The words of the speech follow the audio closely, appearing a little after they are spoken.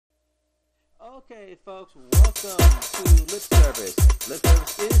Okay, folks, welcome to Lip Service. Lip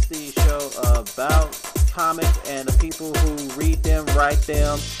Service is the show about comics and the people who read them, write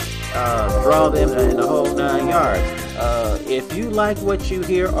them, draw them, and the whole 9 yards. If you like what you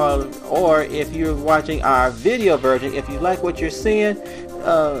hear, or if you're watching our video version, if you like what you're seeing,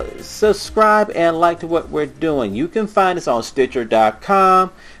 subscribe and like to what we're doing. You can find us on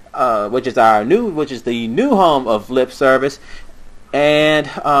Stitcher.com, which is the new home of Lip Service. And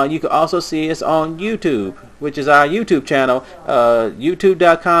you can also see us on YouTube, which is our YouTube channel,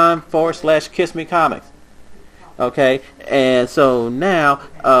 youtube.com/KissMeComics. Okay, and so now,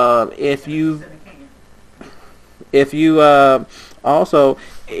 if you are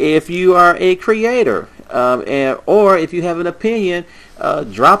a creator, or if you have an opinion,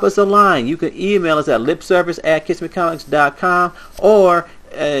 drop us a line. You can email us at lipservice@kissmecomics.com, or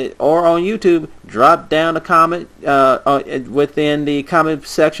on YouTube, drop down a comment within the comment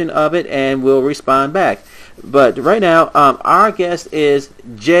section of it, and we'll respond back. But right now, our guest is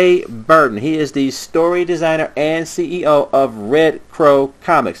Jay Burton. He is the story designer and CEO of Red Crow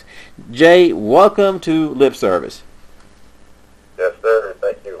Comics. Jay, welcome to Lip Service. Yes, sir.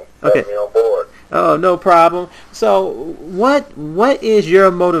 Thank you for having me on board. Oh, no problem. So, what is your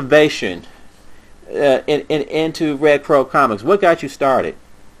motivation into Red Crow Comics? What got you started?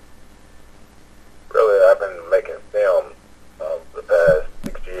 Really, I've been making film for the past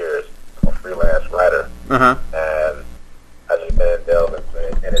 6 years. I'm a freelance writer, and I've just been delving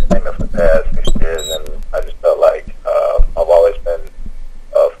into entertainment for the past 6 years, and I just felt like I've always been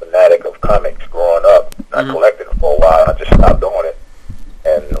a fanatic of comics growing up. I collected it for a while, and I just stopped doing it.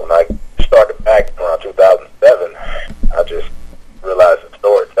 And when I started back around 2007, I just realized that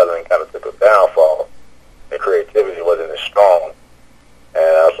storytelling kind of took a downfall. The creativity wasn't as strong. And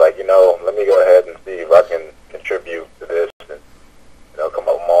I was like, let me go ahead and see if I can contribute to this and, come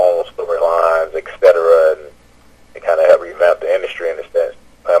up with my own storylines, etc. And kind of help revamp the industry in a sense,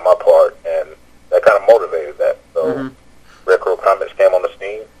 play my part. And that kind of motivated that. So Red Crow Comics came on the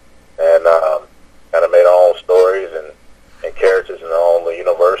scene and kind of made our own stories and characters in our own little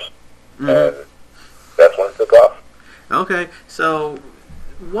universe. And that's when it took off. Okay, so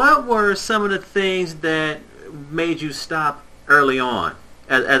what were some of the things that made you stop early on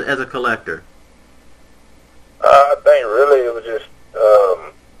as a collector? I think really it was just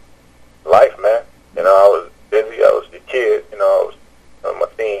life, man. I was busy. I was a kid. I was my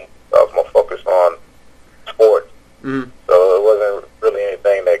teen. So I was more focused on sports. So it wasn't really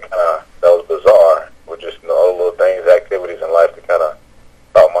anything that was bizarre. It was just all little things, activities in life that kind of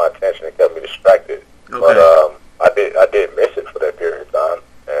caught my attention and kept me distracted. Okay. But I did miss it for that period of time,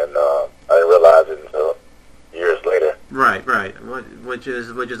 and I didn't realize it until years later. Right, which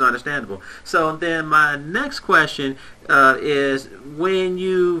is understandable. So then my next question is, when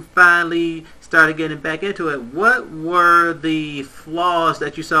you finally started getting back into it, what were the flaws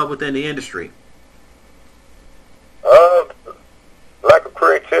that you saw within the industry? Lack of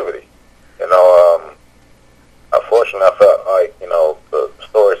creativity. Unfortunately, I felt like, the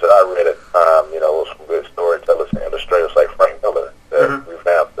stories that I read at the time, was from good storytellers and illustrators like Frank Miller that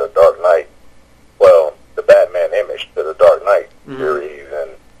revamped the Dark Knight, the Batman image to the Dark Knight series,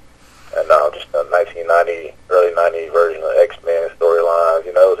 and just the 1990, early 90 version of X-Men storylines.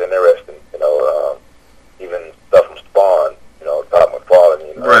 It was interesting. Even stuff from Spawn, Todd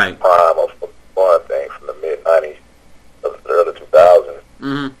McFarlane, the prime of the Spawn thing from the mid-90s to the early 2000s.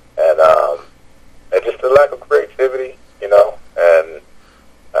 And just the lack of creativity, and I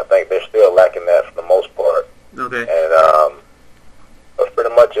think they're still lacking that for the most part. Okay. And that's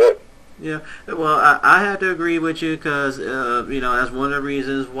pretty much it. Yeah, well, I have to agree with you because, that's one of the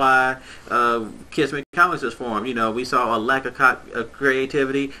reasons why Kiss Me Comics was formed. We saw a lack of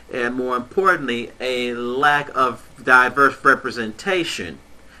creativity and, more importantly, a lack of diverse representation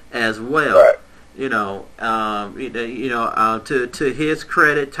as well. Right. To his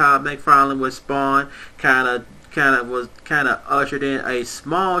credit, Todd McFarlane with Spawn kind of ushered in a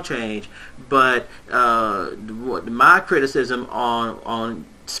small change, but my criticism on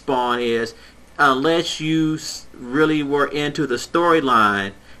Spawn is, unless you really were into the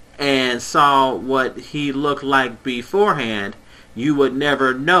storyline and saw what he looked like beforehand, you would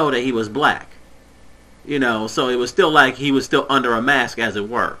never know that he was black. So it was still like he was still under a mask, as it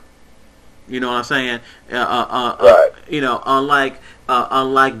were. You know what I'm saying? Right.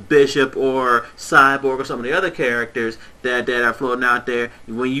 Unlike Bishop or Cyborg or some of the other characters that are floating out there,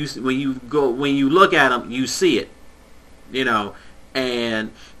 when you look at them, you see it.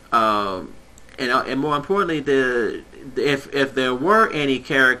 And more importantly, if there were any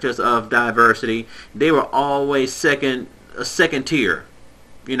characters of diversity, they were always second tier.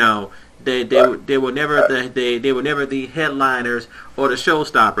 They were never they were never the headliners or the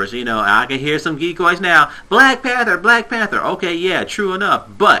showstoppers. You know, I can hear some geek voice now. Black Panther, Black Panther. Okay, yeah, true enough.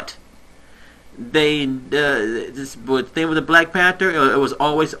 But the thing with the Black Panther, it was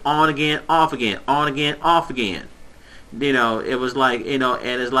always on again, off again, on again, off again. You know, it was like, you know,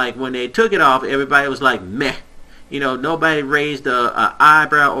 and it's like when they took it off, everybody was like meh. You know, nobody raised a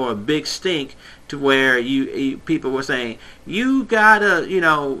eyebrow or a big stink to where you people were saying, you gotta, you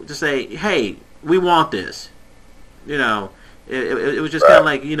know, to say, hey, we want this. You know, it was just kind of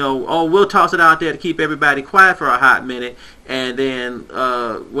like, you know, oh, we'll toss it out there to keep everybody quiet for a hot minute, and then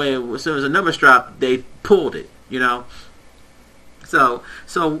when as soon as the numbers dropped, they pulled it. You know. So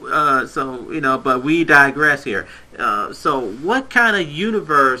you know, but we digress here. So what kind of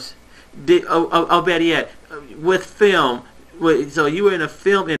universe did? Oh, better yet, with film. So you were in the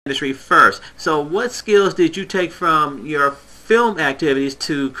film industry first. So what skills did you take from your film activities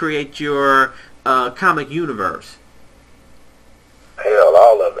to create your comic universe? Hell,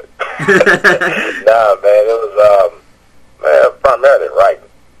 all of it. Nah, man, it was primarily writing.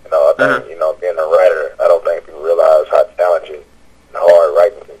 You know, I think you know, being a writer, I don't think people realize how challenging and hard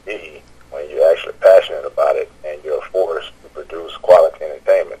writing can be when you're actually passionate about it and you're forced to produce quality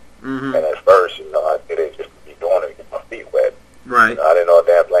entertainment. And at first, you know, I did it just to be doing it to get my feet wet. Right. You know, I didn't know a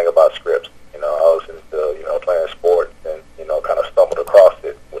damn thing about scripts. You know, I was into, you know, playing sports and, you know, kind of stumbled across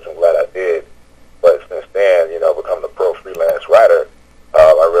it, which I'm glad I did. But since then, you know, becoming a pro freelance writer,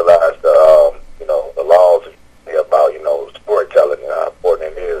 I realized, you know, the laws about, you know, storytelling and how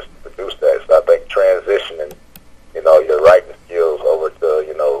important it is to produce that. So I think transitioning, you know, your writing skills over to,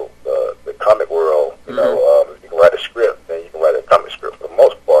 you know, the comic world, you know, you can write a script, then you can write a comic script for the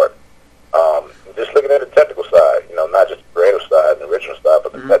most part. Just looking at the technical side, you know, not just the creative side and the original side,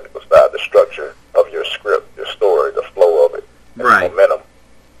 but the technical side, the structure of your script, your story, the flow of it, and the momentum,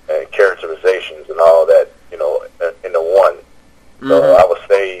 and characterizations and all that, you know, into one. So I would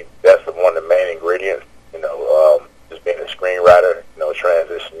say that's one of the main ingredients, you know, just being a screenwriter, you know,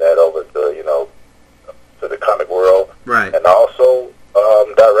 transition that over to, you know, to the comic world. Right. And also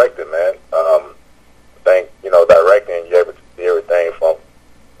directing, man. I think, you know, directing, you're able to see everything from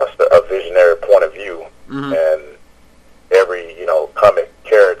a visionary point of view. And every, you know, comic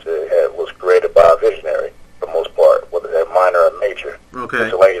character was created by a visionary for the most part, whether they're minor or major.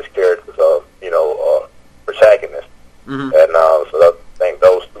 Miscellaneous characters are, you know, protagonists. And so I think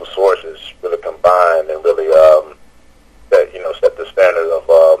those two sources really combined and really that, you know, set the standard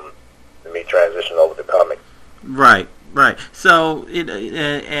of me transition over to comics. Right. Right. So,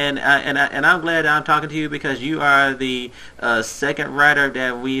 and I'm glad I'm talking to you because you are the second writer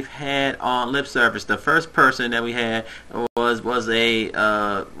that we've had on Lip Service. The first person that we had was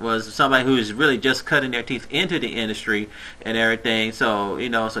somebody who's really just cutting their teeth into the industry and everything. So, you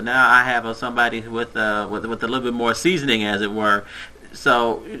know, so now I have somebody with a little bit more seasoning, as it were.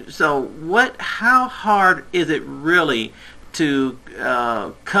 So how hard is it really to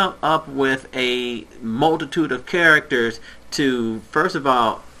come up with a multitude of characters to, first of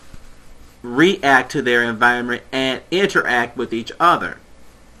all, react to their environment and interact with each other?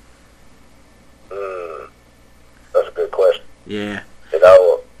 That's a good question. Yeah. You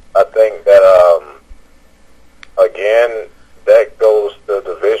know, I think that, again, that goes to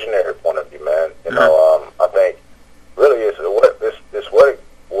the visionary point of view, man. You know, I think really it's what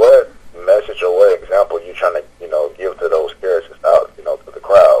message or what example you trying to, you know, give to those characters out, you know, to the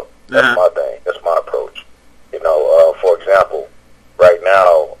crowd. That's my thing. That's my approach. You know, for example, right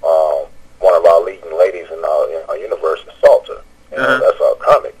now, one of our leading ladies in our universe is Salta. You know, that's our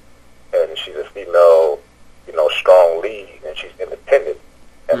comic, and she's a female, you know, strong lead, and she's independent.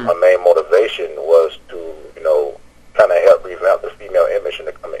 And my main motivation was to, you know, kind of help revamp the female image in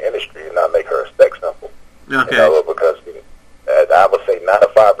the comic industry and not make her a sex symbol. You know, because I would say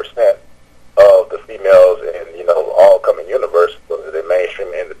 95% of the females in, you know, all comic universe, whether they're mainstream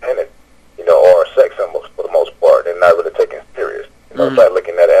or independent, you know, are sex symbols for the most part. They're not really taken serious. You know, it's like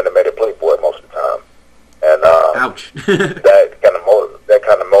looking at an animated Playboy most of the time. And ouch. that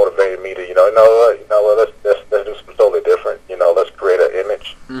kind of motivated me to, you know what, let's do something totally different. You know, let's create an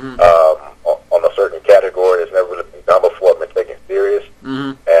image on a certain category that's never really been done before, been taken serious.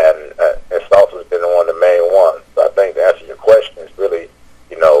 And Salsa's been one of the main ones. So I think to answer your question is really,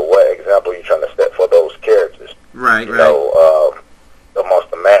 you know, what example you're trying to set for those characters. Right, you know,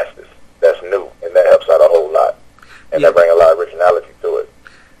 amongst the masses. That's new, and that helps out a whole lot. And that brings a lot of originality to it.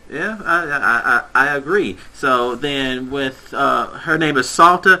 Yeah, I agree. So then with her name is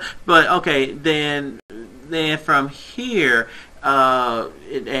Salta, but okay, then from here,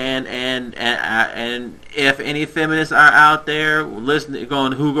 And if any feminists are out there listening,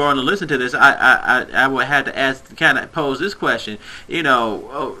 going to listen to this, I would have to ask, kind of pose this question. You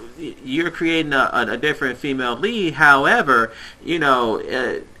know, you're creating a different female lead. However, you know,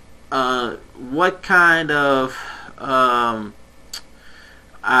 what kind of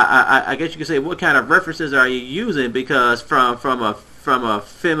I guess you could say, what kind of references are you using? Because from a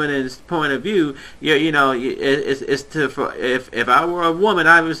feminine point of view, you know, it's if I were a woman,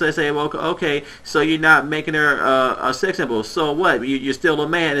 I would say, well, okay, so you're not making her a sex symbol. So what? You're still a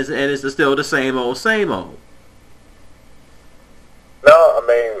man, and it's still the same old, same old. No, I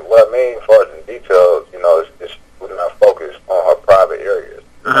mean, what I mean, as far as in details, you know, it's we're not focused on her private areas.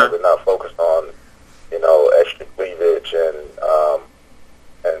 Uh-huh. We're not focused on, you know, extra cleavage and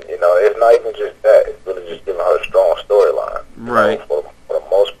you know, it's not even just that. It's really just giving her a strong storyline. Right. For the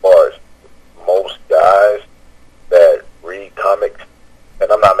most part, most guys that read comics,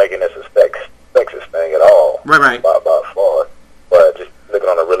 and I'm not making this a sexist thing at all. Right. By far, but just looking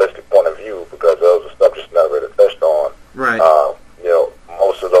on a realistic point of view, because those are subjects never really touched on. Right. You know,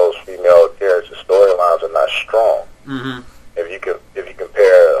 most of those female characters' storylines are not strong. Mm-hmm. If you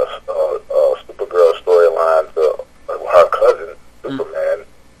compare a Supergirl storyline to her cousin Superman,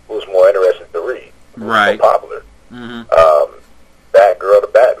 who's more interested to read, right, more popular. Mm-hmm. Batgirl to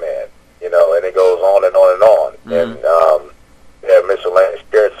Batman, you know, and it goes on and on and on. Mm-hmm. And they have miscellaneous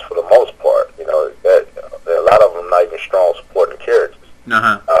characters for the most part. You know, that a lot of them not even strong supporting characters.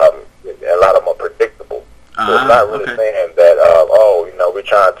 Uh-huh. And a lot of them are predictable. So it's not really saying that, oh, you know, we're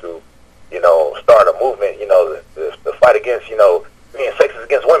trying to, you know, start a movement, you know, the fight against, you know, being sexist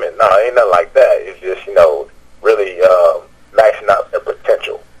against women. No, it ain't nothing like that. It's just, you know, really maxing out their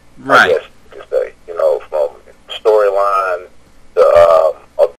potential. Right. I guess you could say, you know, from storyline to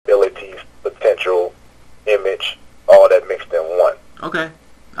abilities, potential, image, all that mixed in one. Okay,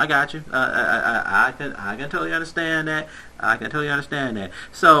 I got you. I can totally understand that. I can totally understand that.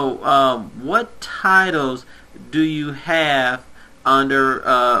 So, what titles do you have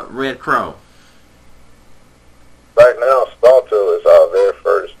under Red Crow? Right now, Salto is our very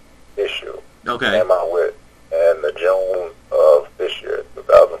first issue. Okay. Came out with in the June of this year,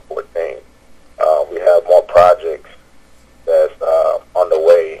 2014. We have more projects that's on the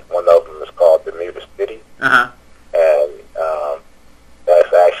way. One of them is called The Muted City. Uh-huh. And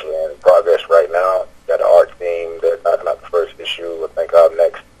that's actually in progress right now. Got an art team. They're knocking out the first issue. I think our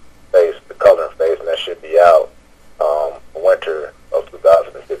next phase, the coloring phase, and that should be out winter of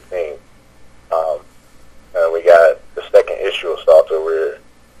 2015. And we got the second issue of Salto we're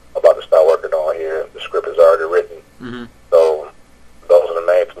about to start working on here. The script is already written. Mm-hmm. So those are the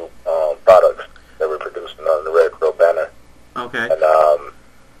main two products that we're producing under the Red Crow banner. Okay. And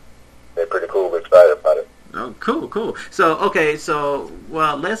they're pretty cool. We're excited about it. Oh, cool. So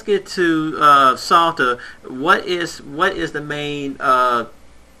well, let's get to Salta. What is the main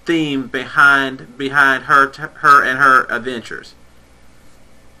theme behind her and her adventures?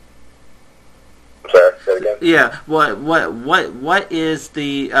 I'm sorry, say it again. Yeah. What is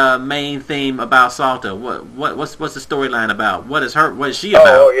the main theme about Salta? What's the storyline about? What is she about?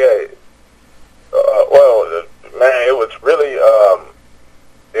 Oh yeah. Well, man, it was really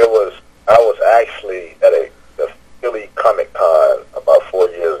I was actually at the Philly Comic Con about 4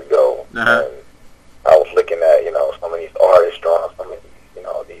 years ago, uh-huh. and I was looking at, you know, some of these artists drawing some of these, you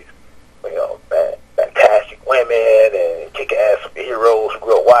know, fantastic women and kick-ass superheroes who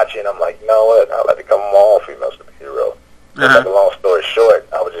grew up watching. I'm like, you know what? I'd like to come with my own female superhero. To make a long story short,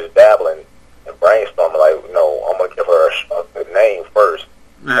 I was just dabbling and brainstorming, like, you know, I'm gonna give her a good name first.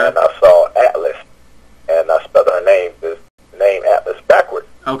 Uh-huh. And I saw Atlas, and I spelled her name Atlas backwards.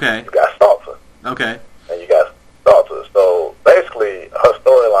 Okay. You got Salsa. Okay. And you got Salsa. So basically, her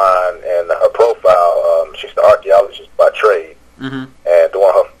storyline and her profile, she's an archaeologist by trade. Mm-hmm. And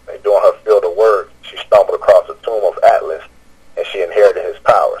doing her field of work, she stumbled across the tomb of Atlas, and she inherited his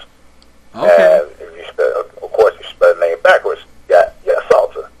powers. Okay. And if you spell the name backwards, you got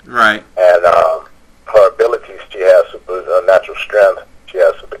Salsa. Right. And her abilities, she has supernatural strength. She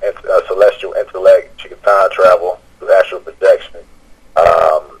has celestial intellect. She can time travel through astral projection.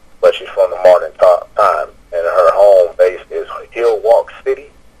 But she's from the modern time, and her home base is Hill Walk City,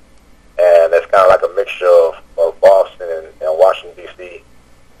 and it's kind of like a mixture of Boston and Washington D.C.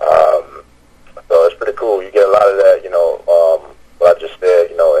 So it's pretty cool. You get a lot of that, you know. What I just said,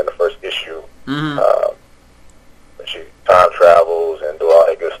 you know, in the first issue. Mm-hmm. She time travels and do all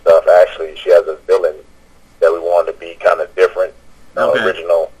that good stuff. Actually, she has a villain that we wanted to be kind of different,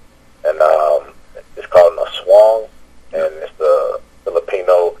 original, and it's called a Swang, and it's the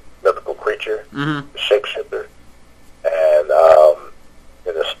Filipino mythical creature, mm-hmm. the shapeshifter, and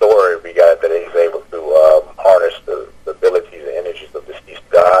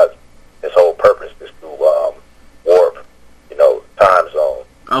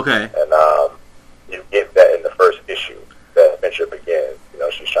Okay. And you get that in the first issue. That adventure begins. You know,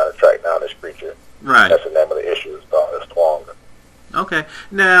 she's trying to track down this creature. Right. That's the name of the issue. It's called Twang. Okay.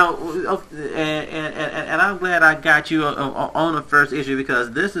 Now, and I'm glad I got you on the first issue,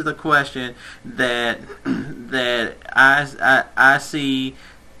 because this is a question that I see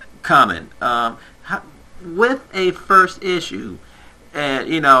coming. With a first issue, and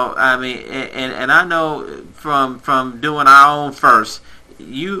you know, I mean, and I know from doing our own first,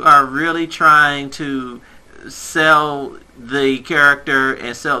 you are really trying to sell the character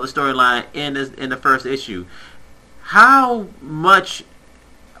and sell the storyline in the first issue. How much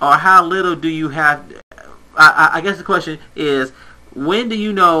or how little do you have? I guess the question is, when do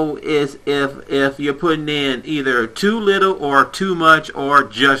you know is if you're putting in either too little or too much or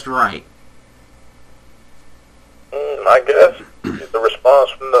just right? I guess the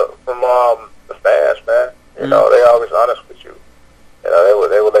response from the fans, man. You know, they always honest with you. You know,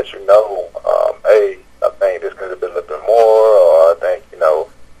 they will let you know, hey, I think this could have been a little bit more, or I think, you know,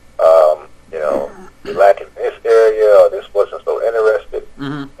 you're lacking in this area, or this wasn't so interested.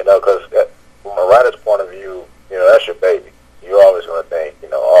 Mm-hmm. You know, because from a writer's point of view, you know, that's your baby. You're always going to think, you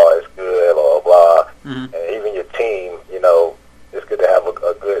know, oh, it's good, blah, blah, blah. Mm-hmm. And even your team, you know, it's good to have a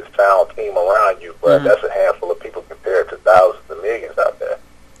good, sound team around you, but that's a handful of people compared to thousands of millions out there.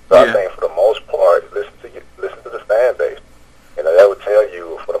 So I think for the most part, listen to the fan base. You know, that would tell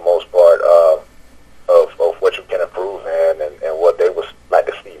you for the most part of what you can improve in, and what they would like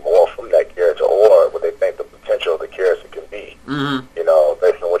to see more from that character, or what they think the potential of the character can be. Mm-hmm. You know,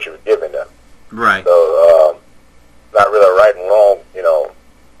 based on what you've given them. Right. So, not really a right and wrong, you know,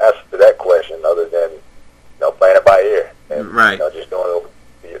 answer to that question, other than, you know, playing it by ear. And, right. You know, just doing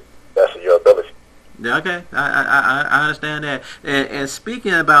the best of your ability. Okay, I understand that. And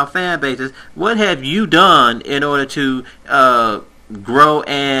speaking about fan bases, what have you done in order to grow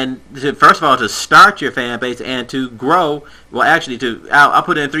and first of all to start your fan base and to grow? Well, actually, I'll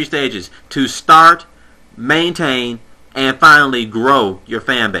put it in 3 stages: to start, maintain, and finally grow your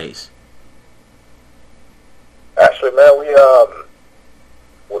fan base. Actually, man,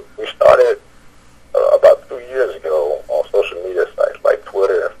 we started about 2 years ago on social media sites like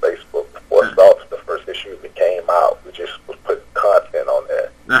Twitter and Facebook. Before the first issue came out, we just was putting content on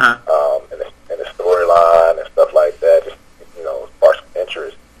there, and the storyline and stuff like that. Just, you know, spark some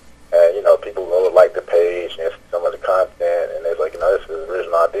interest, and you know, people would like the page and some of the content, and they're like, you know, this is an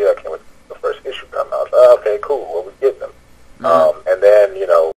original idea. I can't wait till the first issue come out. So, okay, cool. Well, we get them, and then, you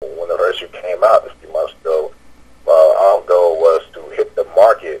know, when the first issue came out a few months ago, our goal was to hit the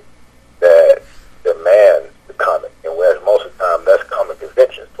market that demands the comic, and whereas most of the time that's comic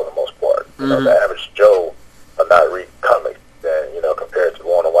conventions for the most part. You know, the average Joe will not read comics, than, you know, compared to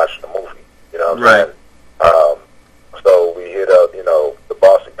going to watch the movie. You know what I'm saying? So we hit up, you know, the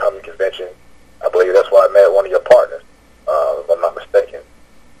Boston Comic Convention. I believe that's where I met one of your partners, if I'm not mistaken.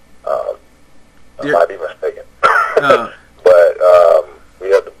 I might be mistaken. But we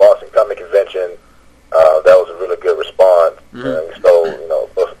had the Boston Comic Convention. That was a really good response. And we sold, you know,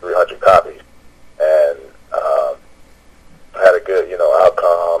 close to 300 copies. And had a good, you know,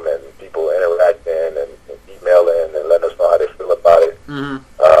 outcome, and people interacting and emailing and letting us know how they feel about it.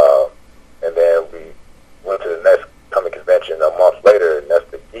 And then we went to the next comic convention a month later, and that's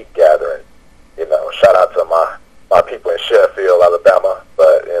the Geek Gathering. You know, shout out to my people in Sheffield, Alabama.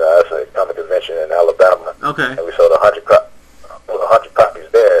 But, you know, that's a comic convention in Alabama. Okay. And we sold 100 copies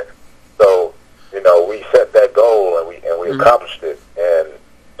there. So, you know, we set that goal, and we accomplished it, and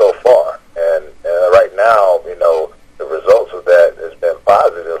so far. And right now, you know, the results of that has been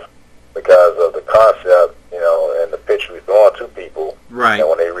positive because of the concept, you know, and the pitch we've gone to people. Right. And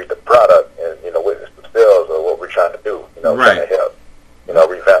when they read the product and, you know, witness themselves of what we're trying to do, you know, trying to help, you know,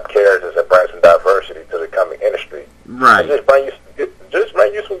 revamp characters and bring some diversity to the comic industry. Right. And just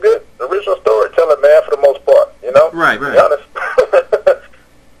bring you some good original storytelling, man, for the most part, you know? Right. To be honest.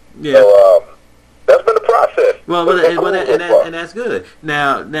 Yeah. So, that's been the process. And that's good.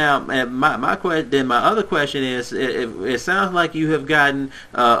 Now, and my question, then my other question is, it sounds like you have gotten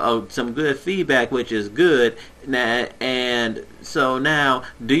some good feedback, which is good. Now, and so now,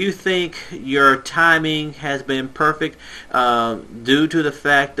 do you think your timing has been perfect due to the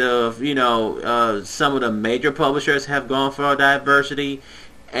fact of, you know, some of the major publishers have gone for diversity,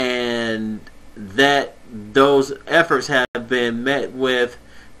 and that those efforts have been met with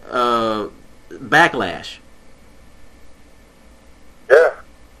backlash? Yeah,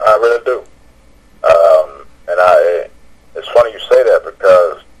 I really do. And it's funny you say that,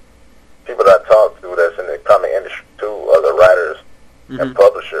 because people that I talk to that's in the comic industry too, other writers and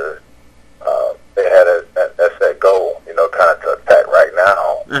publishers, they had that's that goal, you know, kind of to attack right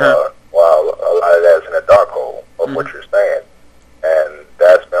now.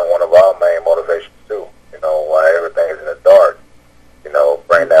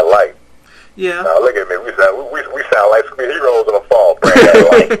 Yeah. Now look at me. We sound like superheroes on the phone,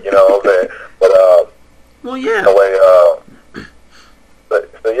 like, you know what I'm saying? But well, yeah. Anyway,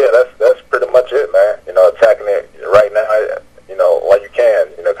 so yeah, that's pretty much it, man. You know, attacking it right now. You know, while you can,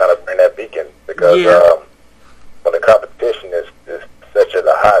 you know, kind of bring that beacon because when the competition is such at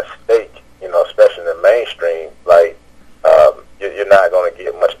a high stake, you know, especially in the mainstream, like you're not going to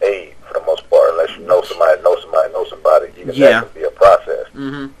get much aid for the most part unless you know somebody. Even that can be a process.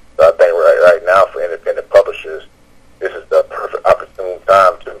 Mm-hmm. So I think right now for independent publishers, this is the perfect opportune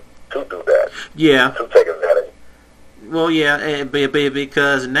time to do that. Yeah. To take advantage. Well, yeah,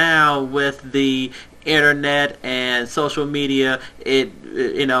 because now with the internet and social media, it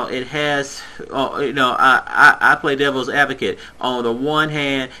has, I play devil's advocate. On the one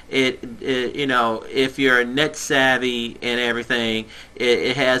hand, if you're net savvy and everything,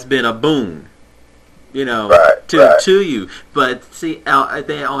 it has been a boon, to you. But see,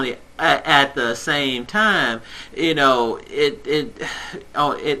 they only at the same time, it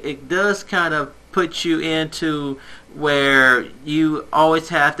does kind of put you into where you always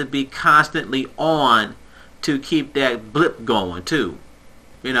have to be constantly on to keep that blip going too.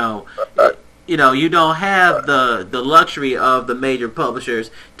 You don't have the luxury of the major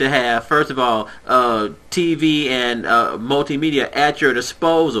publishers to have, first of all, TV and multimedia at your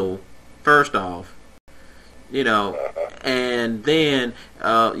disposal, first off. And then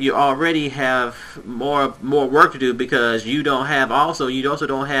you already have more work to do because you also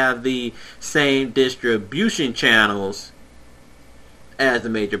don't have the same distribution channels as the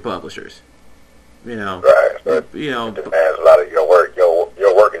major publishers. Right. It demands a lot of your work.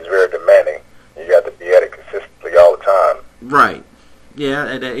 Your work is very demanding. You have to be at it consistently all the time. Right. Yeah,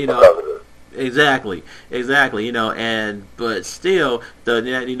 and Exactly. But still,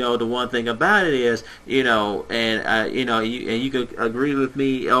 the one thing about it is, you could agree with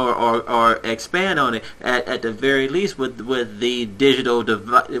me or expand on it at the very least with the digital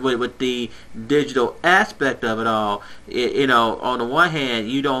with the digital aspect of it all. On the one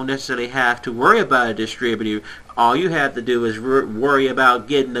hand, you don't necessarily have to worry about a distributor. All you have to do is worry about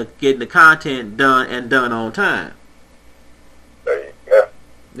getting the content done on time. Yeah.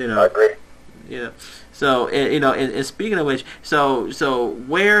 I agree. So and speaking of which, so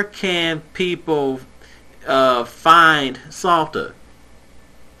where can people find Salta?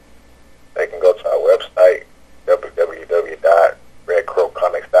 They can go to our website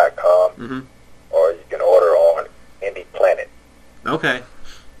www.redcrowcomics.com, or you can order on Indie Planet. Okay.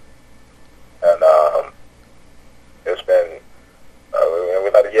 And it's been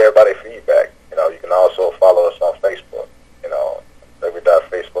we'd like to get everybody's feedback. You can also follow us on Facebook.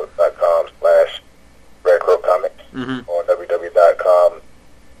 www.facebook.com/RedCrowComics or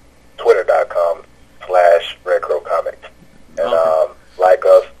www.twitter.com/RedCrowComics. And like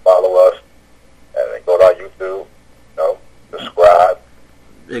us, follow us, and then go to our YouTube, subscribe.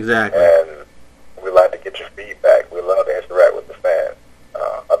 Exactly. And we like to get your feedback. We love to interact with the fans.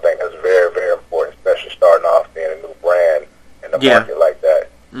 I think that's very, very important, especially starting off being a new brand in the market like that,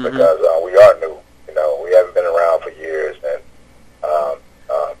 because we are new. We haven't been around for years, and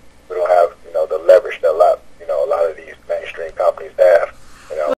we don't have the leverage that a lot of these mainstream companies have.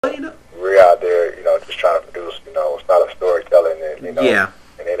 We're out there, just trying to produce solid storytelling and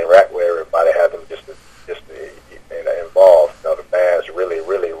and interact with everybody, have them just to involve. The fans really,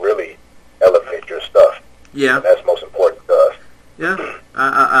 really, really elevate your stuff. Yeah, and that's most important to us. Yeah,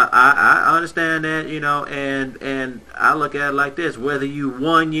 I understand that, and I look at it like this: whether you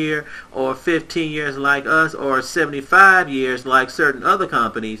 1 year or 15 years like us, or 75 years like certain other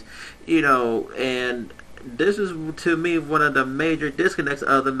companies, and this is to me one of the major disconnects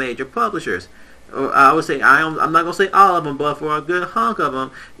of the major publishers. I would say I'm not gonna say all of them, but for a good hunk of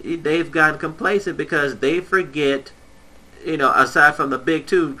them, they've gotten complacent because they forget. Aside from the big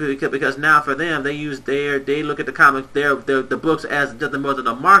two, because now for them they look at the comics, the books as just more than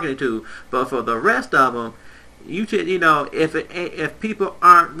a marketing tool. But for the rest of them, if people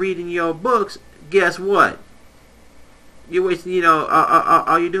aren't reading your books, guess what? You waste.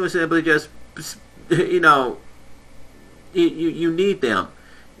 All you doing is simply just you need them.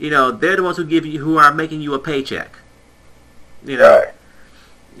 They're the ones who are making you a paycheck. Right.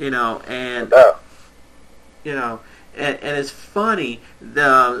 And it's funny,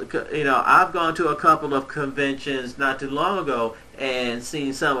 I've gone to a couple of conventions not too long ago and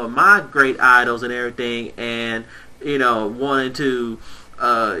seen some of my great idols and everything, and wanting to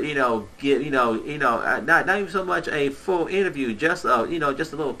get not even so much a full interview, just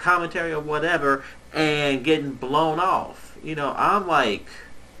just a little commentary or whatever, and getting blown off. I'm like,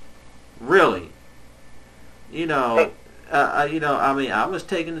 really, you know, I mean, I was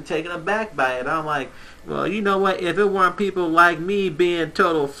taken aback by it. I'm like, well, you know what? If it weren't people like me being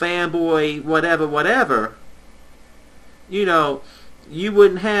total fanboy, whatever, you know, you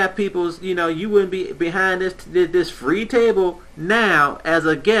wouldn't have people's, you know, you wouldn't be behind this free table now as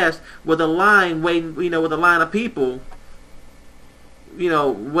a guest with a line waiting, you know, with a line of people, you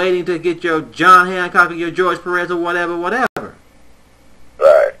know, waiting to get your John Hancock or your George Perez or whatever. Right,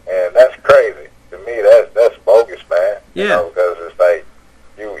 and that's crazy. To me, that's bogus, man. Yeah. You know, because it's like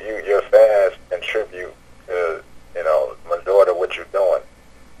your fans contribute to, you know, majority of what you're doing.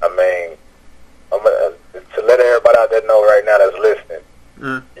 I mean, to let everybody out there know right now that's listening,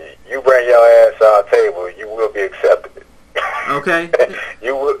 you bring your ass to our table, you will be accepted. Okay.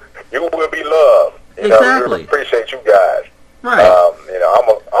 you will be loved. You Exactly. know, we appreciate you guys. Right. You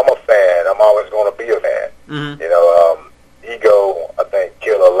know, I'm a fan. I'm always going to be a fan. Mm-hmm. You know, ego, I think,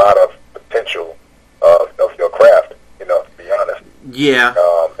 kill a lot of potential of your craft. You know, to be honest. Yeah.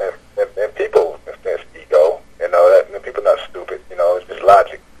 And people, it's ego. You know, that people not stupid. You know, it's just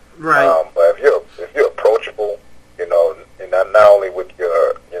logic. Right. But if you're approachable, you know, and not only with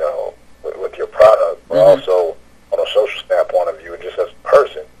your, you know, with your product, but also on a social standpoint of view, and just as a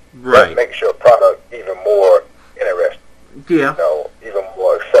person, Right. that makes your product even more interesting. Yeah. You know, even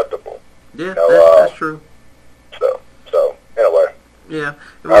more acceptable. Yeah, you know, that's true. So anyway. Yeah.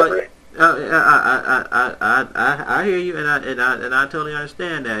 I Well, agree. I hear you, and I totally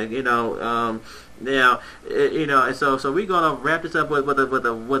understand that. You know, now, you know, and so we're gonna wrap this up with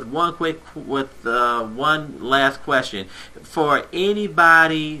one last question for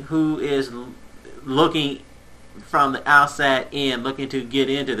anybody who is looking from the outside in, looking to get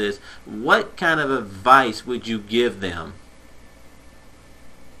into this. What kind of advice would you give them?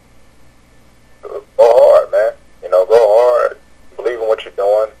 Go hard, man. You know, go hard. Believe in what you're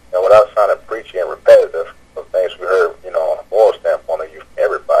doing, and without sounding preachy and repetitive of things we heard, you know, on a moral standpoint of you,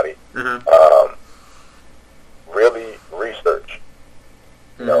 everybody. Really research.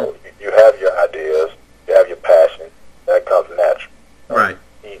 You know, you have your ideas, you have your passion, that comes natural. Right.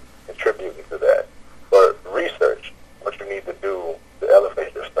 Keep contributing to that. But research what you need to do to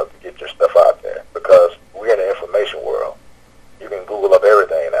elevate your stuff, to get your stuff out there. Because we're in the information world. You can Google up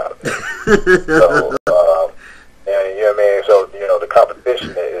everything now. So, and you know what I mean? So, you know, the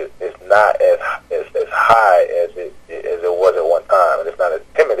competition is not as high as it was at one time. And it's not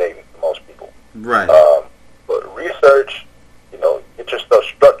intimidating to most people. Right. But research, you know, get your stuff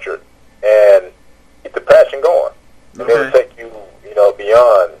structured and get the passion going. And it'll take you, you know,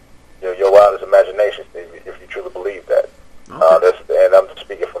 beyond your wildest imagination if you truly believe that. And I'm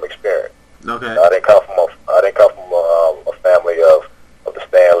speaking from experience. Okay. I didn't come from a family of the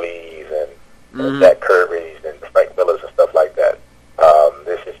Stan Lees and Jack Kirby's and the Frank Millers and stuff like that.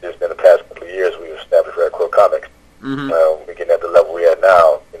 This is just in the past couple of years we've established very cool Comix. We're getting at the level we're at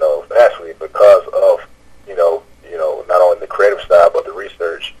now, you know, vastly because of you know, not only the creative side but the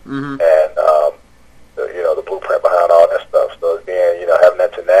research and you know, the blueprint behind all that stuff. So it's being, you know, having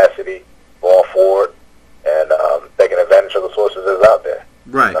that tenacity, going forward, and taking advantage of the sources that's out there.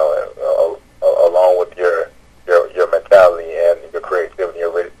 Right. You know, along with your mentality and your creativity,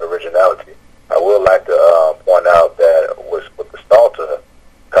 your originality. I would like to point out that with the Stalter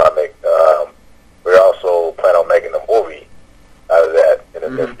comic, we're also planning on making a movie out of that in the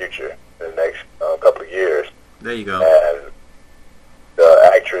near future, in the next couple of years. There you go. And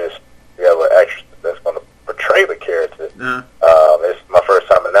the actress, we have an actress that's going to portray the character. It's my first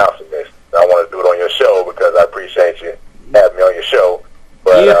time announcing this. I want to do it on your show because I appreciate you having me on your show.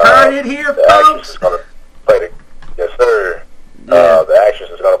 But, you heard it here, the folks. actress is going to play the, yes, sir. Yeah. The actress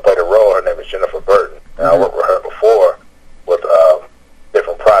is going to play the role. Her name is Jennifer Burton. And I worked with her before with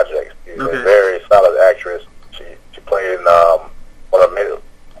different projects. She's a very solid actress. She played in one of the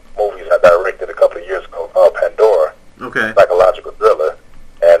movies I directed a couple of years ago called Pandora. Okay. Psychological thriller.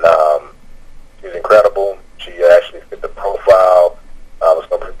 And she's incredible. She actually fit the profile. It's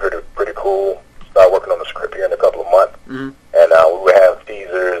going to be pretty cool. Start working on the script here in a couple of months. And we will have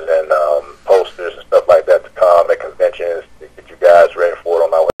teasers and posters and stuff like that to come at conventions to get you guys ready for it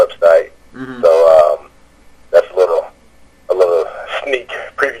on our website. So that's a little sneak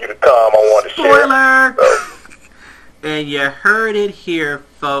preview to come. I wanted to share. Spoiler! So. And you heard it here,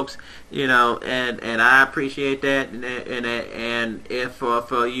 folks. You know, and I appreciate that. And if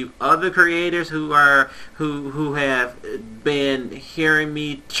for you other creators who have been hearing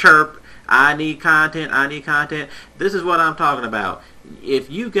me chirp, I need content. This is what I'm talking about. If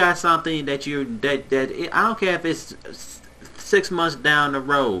you got something that I don't care if it's 6 months down the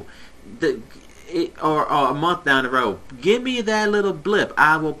road, or a month down the road, give me that little blip.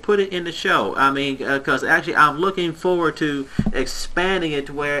 I will put it in the show. I mean, because actually I'm looking forward to expanding it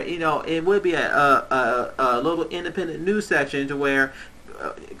to where, you know, it would be a little independent news section to where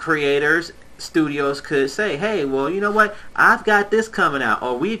creators, studios could say, hey, well, you know what, I've got this coming out,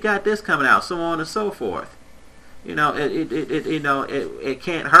 or we've got this coming out, so on and so forth. You know, it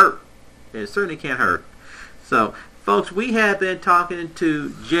can't hurt. It certainly can't hurt. So, folks, we have been talking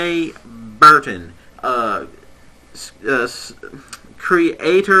to Jay Burton,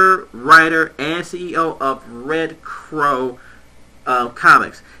 creator, writer, and CEO of Red Crow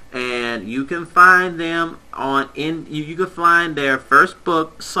Comics, and you can find them you can find their first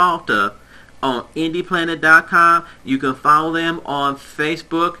book, Salta, on indieplanet.com. You can follow them on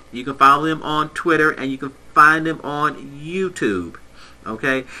Facebook, you can follow them on Twitter, and you can find them on YouTube.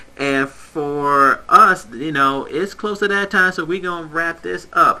 Okay, and for us, you know, it's close to that time, so we're going to wrap this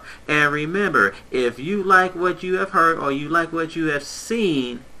up. And remember, if you like what you have heard or you like what you have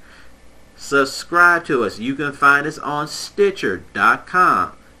seen, subscribe to us. You can find us on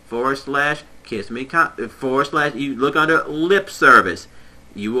Stitcher.com/KissMeComics/ you look under Lip Service.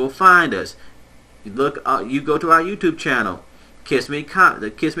 You will find us. You go to our YouTube channel, Kiss Me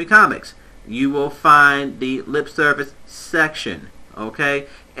Comics. You will find the Lip Service section. Okay,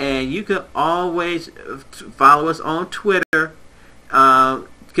 and you can always follow us on Twitter,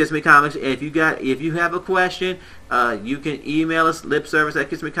 Kiss Me Comics. If you have a question, you can email us,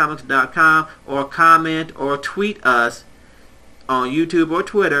 lipservice@kissmecomics.com, or comment or tweet us on YouTube or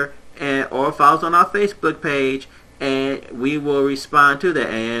Twitter, or follow us on our Facebook page, and we will respond to that.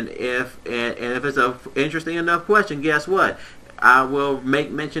 And if it's an interesting enough question, guess what? I will make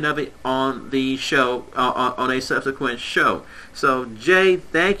mention of it on the show, on a subsequent show. So, Jay,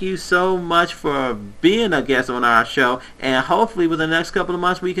 thank you so much for being a guest on our show, and hopefully within the next couple of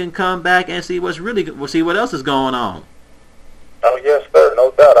months we can come back and see what's really good. We'll see what else is going on. Oh, yes, sir,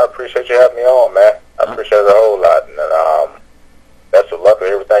 no doubt. I appreciate you having me on, man. I appreciate it a whole lot, and best of luck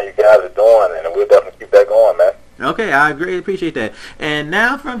with everything you guys are doing, and we'll definitely keep that going, man. Okay, I greatly appreciate that. And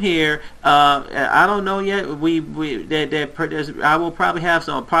now from here, I don't know yet. I will probably have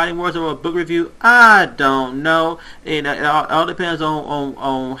some parting words or a book review. I don't know. It all depends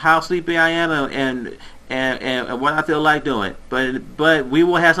on how sleepy I am and what I feel like doing. But we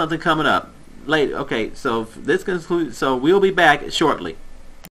will have something coming up later. Okay, so this concludes. So we'll be back shortly.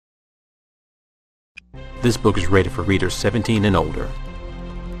 This book is rated for readers 17 and older.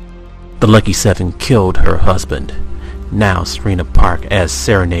 The Lucky Seven killed her husband. Now Serena Park as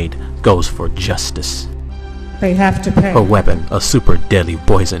Serenade goes for justice. They have to pay. Her weapon, a super deadly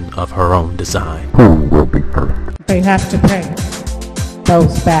poison of her own design. Who will be first? They have to pay.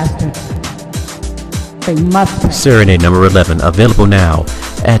 Those bastards. They must pay. Serenade number 11, available now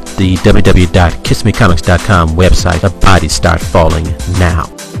at the www.kissmecomics.com website. The bodies start falling now.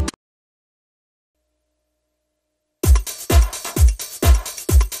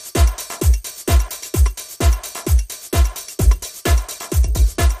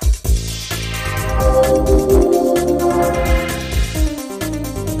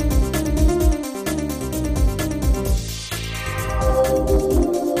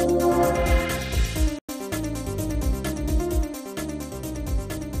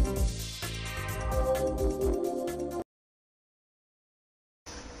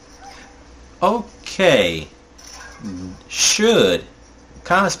 Okay, should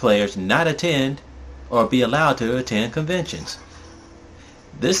cosplayers not attend or be allowed to attend conventions?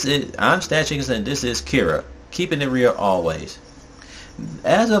 I'm Stat Chickens, and this is K.I.R.A, Keepin It Real Always.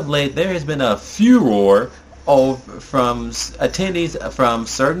 As of late, there has been a furor from attendees from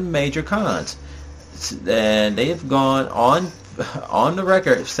certain major cons, and they've gone on the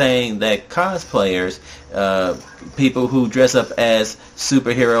record saying that cosplayers, people who dress up as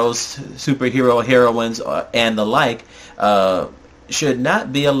superhero heroines, and the like, should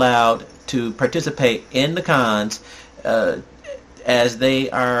not be allowed to participate in the cons, as they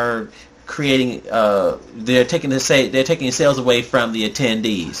are creating, they're taking sales away from the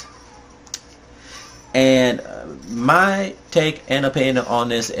attendees. And my take and opinion on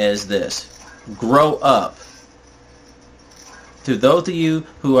this is this: grow up. To those of you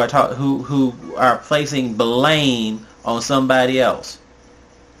who are placing blame on somebody else,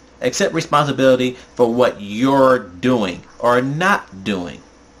 accept responsibility for what you're doing or not doing.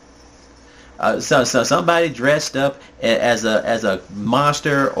 So somebody dressed up as a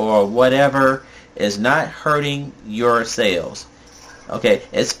monster or whatever is not hurting your sales. Okay,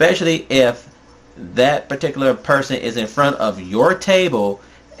 especially if that particular person is in front of your table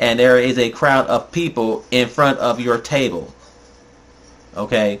and there is a crowd of people in front of your table.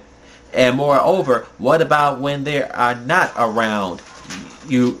 Okay, And moreover, what about when they are not around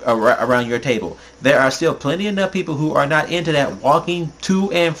around your table? There are still plenty enough people who are not into that walking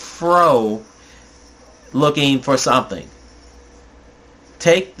to and fro looking for something.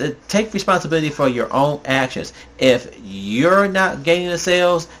 Take responsibility for your own actions. If you're not getting the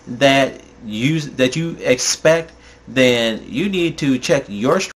sales that you expect, then you need to check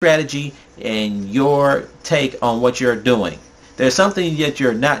your strategy and your take on what you're doing. There's something that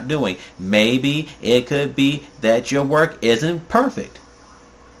you're not doing. Maybe it could be that your work isn't perfect.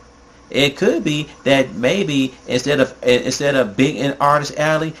 It could be that maybe instead of being in Artist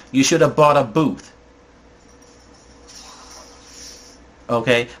Alley, you should have bought a booth.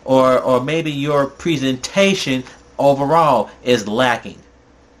 Okay, or maybe your presentation overall is lacking.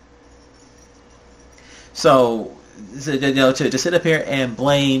 So, to sit up here and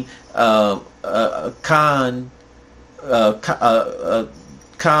blame con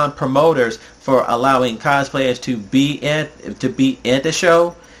promoters for allowing cosplayers to be at the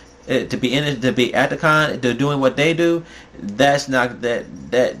show, to be at the con, to doing what they do, that's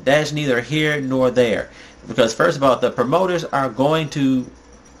neither here nor there. Because first of all, the promoters are going to,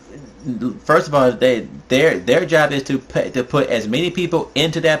 their job is to put as many people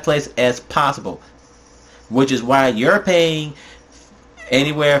into that place as possible, which is why you're paying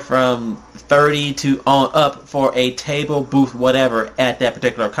anywhere from 30 to on up for a table, booth, whatever at that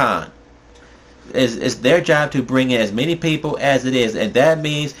particular con. It's their job to bring in as many people as it is, and that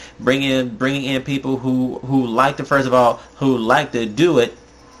means bringing in people who like to do it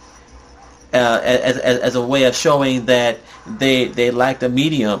as a way of showing that they like the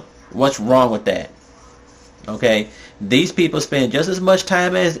medium. What's wrong with that? Okay, these people spend just as much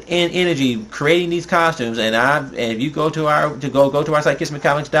time and energy creating these costumes, and if you go to our site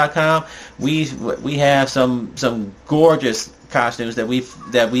KMCU-TV.com, we have some gorgeous costumes that we've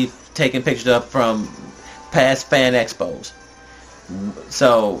taken pictures of from past fan expos.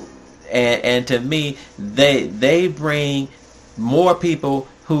 So, and to me, they bring more people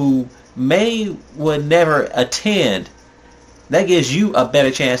who would never attend. That gives you a better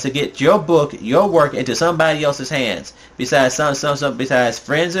chance to get your work into somebody else's hands besides besides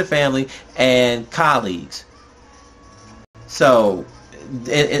friends and family and colleagues. So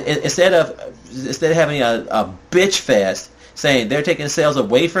instead of having a bitch fest saying they're taking sales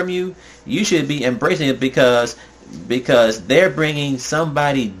away from you, you should be embracing it because they're bringing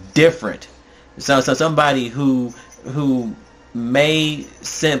somebody different, somebody who may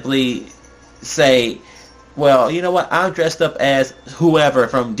simply say, well, you know what, I'm dressed up as whoever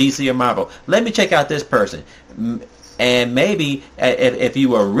from DC or Marvel. Let me check out this person. And maybe if you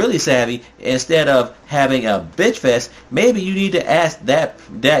were really savvy, instead of having a bitch fest, maybe you need to ask that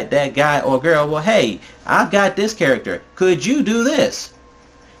guy or girl, well, hey, I've got this character. Could you do this?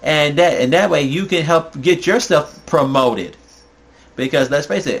 And that way you can help get your stuff promoted. Because let's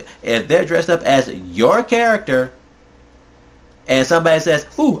face it, if they're dressed up as your character, and somebody says,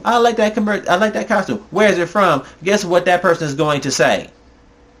 "Ooh, I like that costume. Where's it from?" Guess what that person is going to say?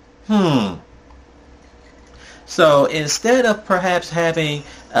 So instead of perhaps having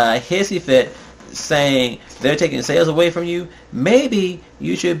a hissy fit saying they're taking sales away from you, maybe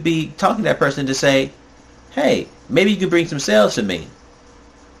you should be talking to that person to say, "Hey, maybe you can bring some sales to me."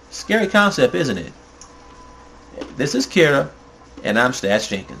 Scary concept, isn't it? This is Kira, and I'm Stats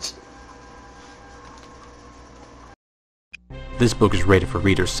Jenkins. This book is rated for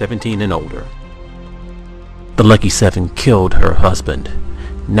readers 17 and older. The Lucky Seven killed her husband.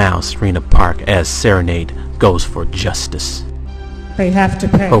 Now Serena Park as Serenade goes for justice. They have to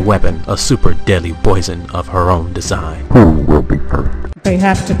pay. Her weapon, a super deadly poison of her own design. Who will be first? They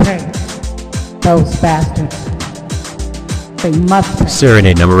have to pay. Those bastards. They must pay.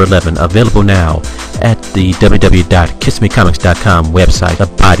 Serenade number 11, available now at the www.kissmecomics.com website. The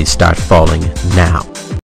bodies start falling now.